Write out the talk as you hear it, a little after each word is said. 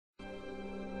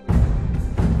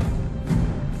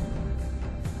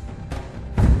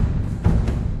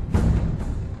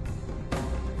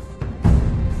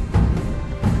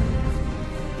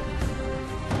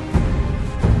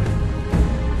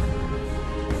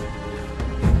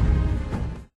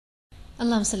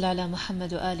اللهم صل على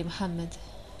محمد وآل محمد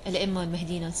الأئمة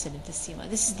والمهديين وسلم تسليما.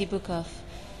 This is the book of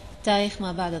تاريخ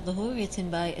ما بعد الظهور,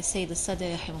 written by Sayyid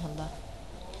Al-Sadr rahimahullah.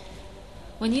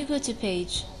 When you go to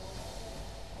page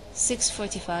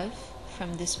 645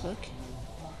 from this book,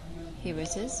 here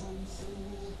it is,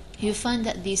 you find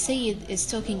that the Sayyid is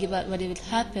talking about what will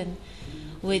happen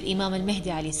with Imam Mahdi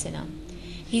alayhi salam.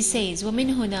 He says, ومن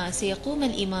هنا سيقوم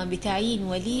الإمام بتعيين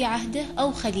ولي عهده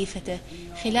أو خليفته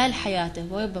خلال حياته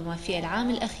وربما في العام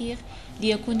الأخير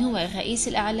ليكون هو الرئيس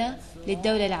الأعلى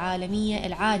للدولة العالمية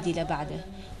العادلة بعده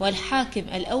والحاكم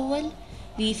الأول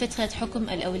لفترة حكم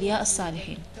الأولياء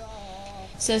الصالحين.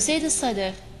 So Sayyid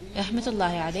Al-Sadr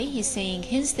rahmatullahi alayhi, he's saying,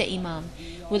 hence the Imam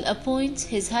will appoint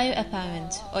his higher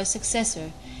apparent or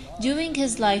successor during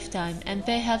his lifetime and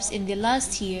perhaps in the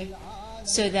last year,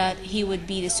 so that he would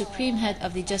be the supreme head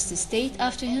of the justice state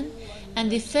after him and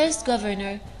the first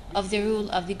governor of the rule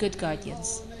of the good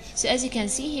guardians. So as you can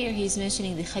see here, he is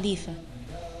mentioning the Khalifa.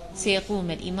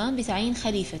 سيقوم الإمام بتعيين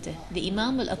خليفته. The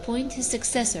Imam will appoint his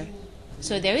successor.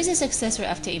 So there is a successor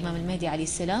after Imam Al-Mahdi alayhi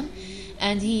salam,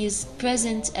 and he is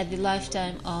present at the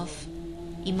lifetime of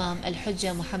Imam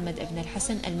Al-Hujja Muhammad ibn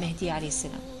Al-Hassan Al-Mahdi alayhi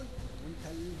salam.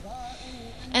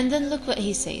 And then look what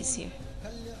he says here.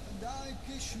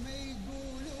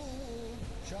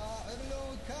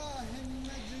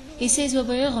 He says,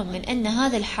 وبالرغم من أن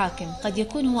هذا الحاكم قد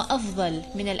يكون هو أفضل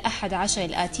من الأحد عشر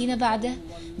الآتين بعده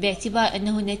باعتبار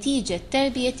أنه نتيجة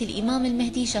تربية الإمام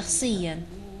المهدي شخصيا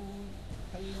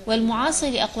والمعاصر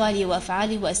لأقواله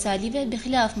وأفعاله وأساليبه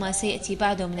بخلاف ما سيأتي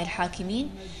بعده من الحاكمين.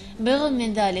 بالرغم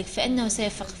من ذلك فإنه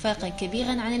سيفرق فرقا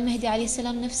كبيرا عن المهدي عليه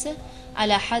السلام نفسه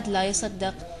على حد لا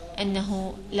يصدق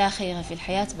أنه لا خير في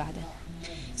الحياة بعده.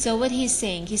 So what he's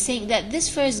saying that this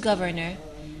first governor,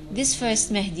 this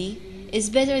first Mahdi, is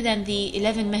better than the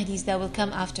 11 Mahdis that will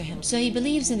come after him. So he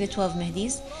believes in the 12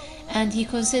 Mahdis and he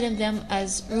considers them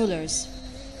as rulers.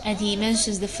 And he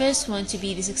mentions the first one to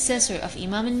be the successor of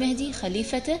Imam al-Mahdi,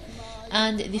 Khalifata,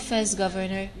 and the first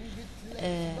governor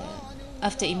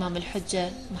after Imam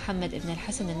al-Hujja, Muhammad ibn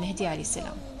al-Hassan al-Mahdi alayhi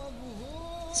salam.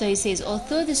 So he says,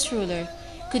 although this ruler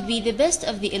could be the best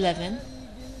of the 11,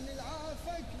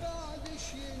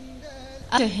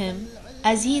 after him,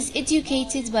 as he is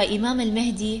educated by Imam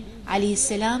al-Mahdi alayhi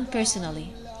salam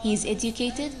personally. He is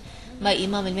educated by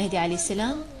Imam al-Mahdi alayhi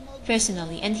salam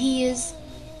personally, and he is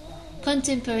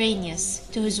contemporaneous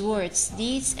to his words,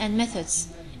 deeds and methods,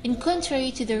 in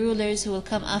contrary to the rulers who will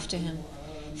come after him,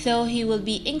 though he will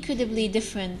be incredibly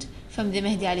different from the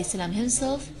Mahdi alayhi salam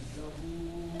himself,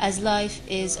 as life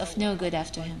is of no good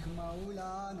after him.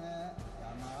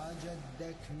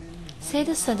 Sayyid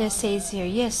Al-Sadr says here,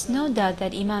 yes, no doubt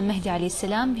that Imam Mahdi alayhi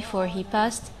salam, before he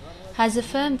passed, has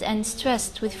affirmed and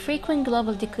stressed with frequent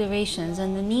global declarations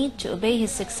on the need to obey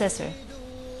his successor,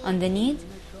 and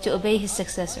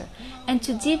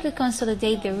to deeply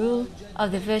consolidate the rule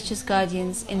of the virtuous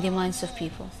guardians in the minds of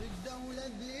people.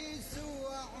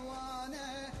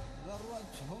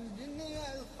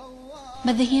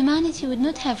 But the humanity would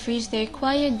not have reached the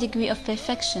required degree of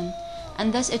perfection,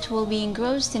 and thus it will be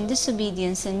engrossed in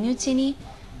disobedience and mutiny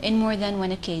in more than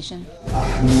one occasion.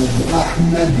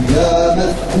 أحمد يا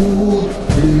مذكور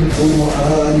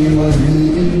بالقرآن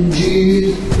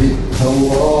وبالإنجيل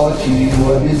بالتوراة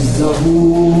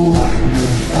وبالزبور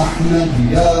أحمد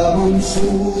يا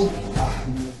منصور.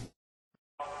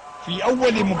 في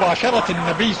أول مباشرة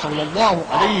النبي صلى الله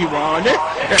عليه وآله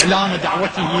إعلان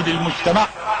دعوته للمجتمع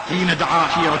حين دعا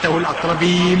عشيرته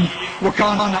الأقربين،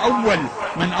 وكان أول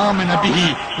من آمن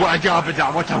به وأجاب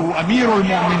دعوته أمير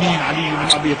المؤمنين علي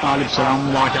بن أبي طالب سلام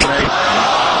الله عليه.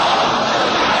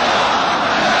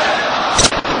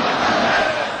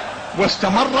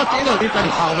 واستمرت إلى الوقت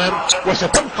الحاضر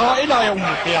وستبقى إلى يوم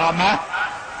القيامة.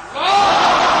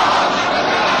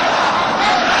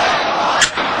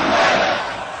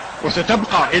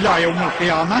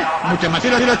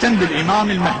 متمثلة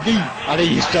بالإمام المهدي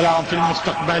عليه السلام في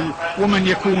المستقبل ومن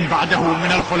يكون بعده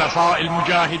من الخلفاء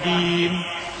المجاهدين،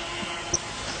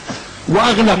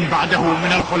 وأغلب بعده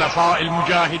من الخلفاء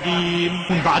المجاهدين.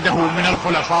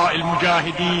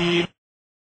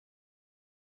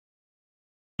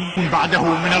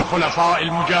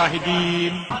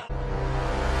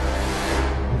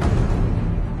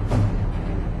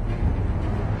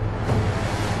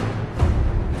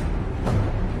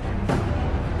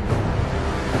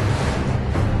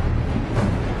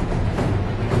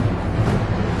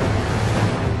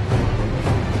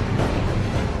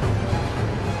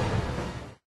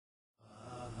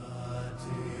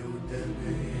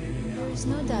 There is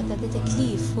no doubt that the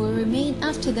taklif will remain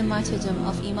after the martyrdom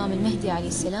of Imam al-Mahdi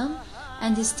alayhi salam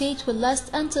and his state will last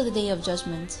until the Day of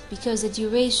Judgment, because the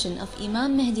duration of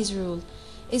Imam Mahdi's rule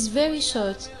is very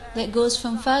short, that goes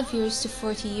from 5 years to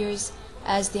 40 years,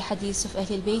 as the hadiths of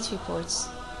Ahlul Bayt reports.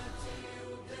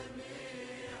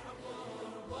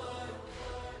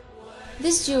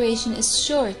 This duration is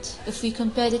short if we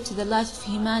compare it to the life of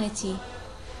humanity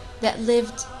that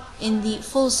lived in the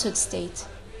falsehood state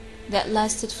that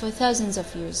lasted for thousands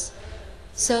of years.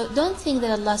 So don't think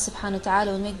that Allah subhanahu wa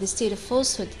ta'ala will make the state of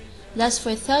falsehood last for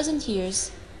 1,000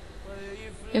 years,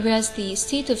 whereas the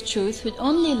state of truth would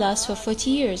only last for 40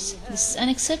 years. This is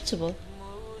unacceptable.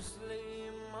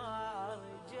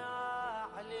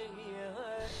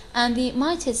 And the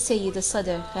martyred Sayyid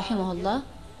Al-Sadr, rahimahullah,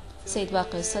 Sayyid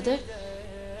Baqir Al-Sadr,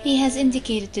 he has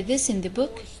indicated to this in the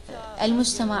book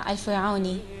Al-Mujtama'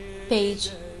 Al-Fir'auni, page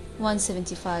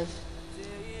 175.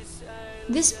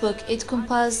 This book, it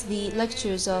compiles the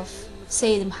lectures of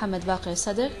Sayyid Muhammad Baqir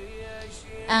Al-Sadr,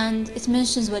 and it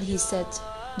mentions what he said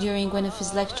during one of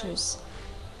his lectures.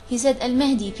 He said,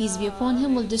 Al-Mahdi, peace be upon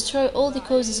him, will destroy all the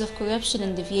causes of corruption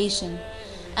and deviation,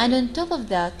 and on top of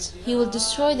that, he will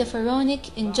destroy the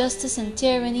pharaonic injustice and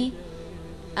tyranny,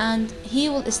 and he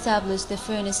will establish the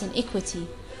fairness and equity,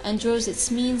 and draws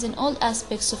its means in all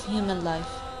aspects of human life.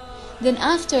 Then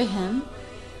after him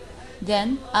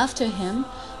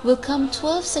will come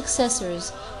 12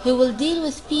 successors who will deal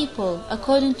with people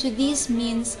according to these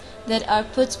means that are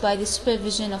put by the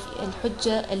supervision of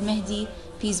Al-Hujja, Al-Mahdi,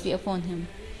 peace be upon him.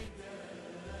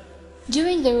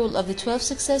 During the rule of the 12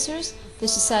 successors, the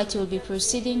society will be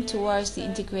proceeding towards the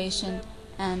integration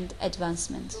and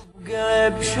advancement.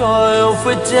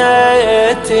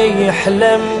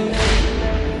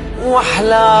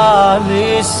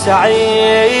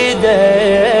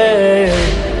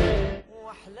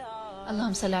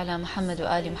 اللهم صل على محمد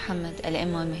وآل محمد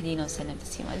الأئمة والمهديين وسلم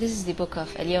تسليما. This is the book of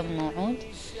اليوم الموعود,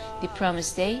 the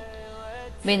promised day,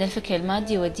 بين الفكر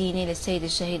المادي والديني للسيد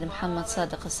الشهيد محمد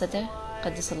صادق الصدر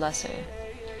قدس الله سره.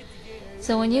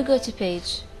 So when you go to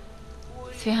page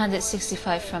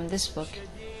 365 from this book,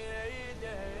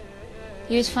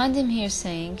 you would find him here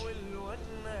saying,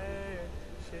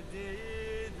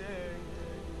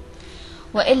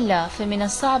 وإلا فمن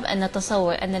الصعب أن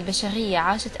نتصور أن البشرية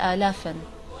عاشت آلافا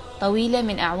طويلة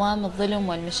من أعوام الظلم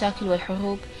والمشاكل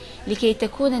والحروب لكي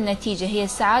تكون النتيجة هي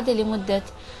السعادة لمدة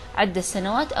عدة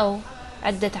سنوات أو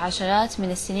عدة عشرات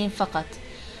من السنين فقط،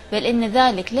 بل إن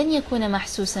ذلك لن يكون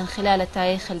محسوسا خلال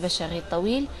التاريخ البشري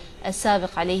الطويل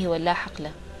السابق عليه واللاحق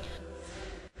له.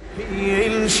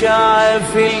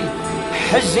 ينشاف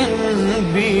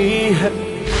الحزن بيها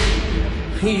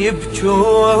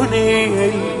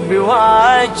يبكوني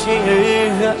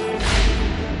بواجهها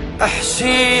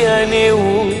حسيني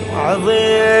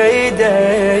وعضيده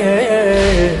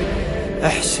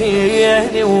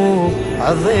حسيني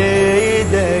وعضيده.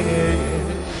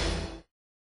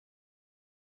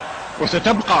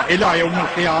 وستبقى إلى يوم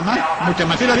القيامة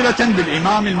متمثلة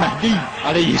بالإمام المهدي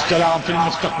عليه السلام في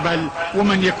المستقبل،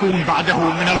 ومن يكون بعده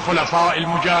من الخلفاء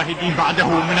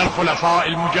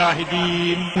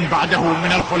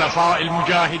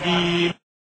المجاهدين.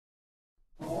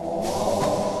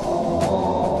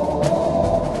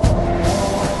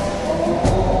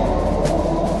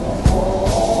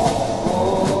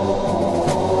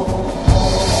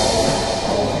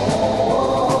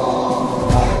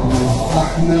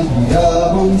 أحمد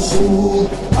يا منصور،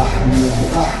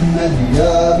 أحمد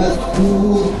يا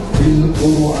مذكور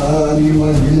بالقرآن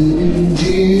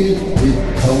وبالإنجيل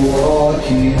بالتوراة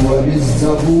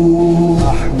وبالزبور.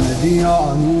 أحمد يا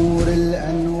نور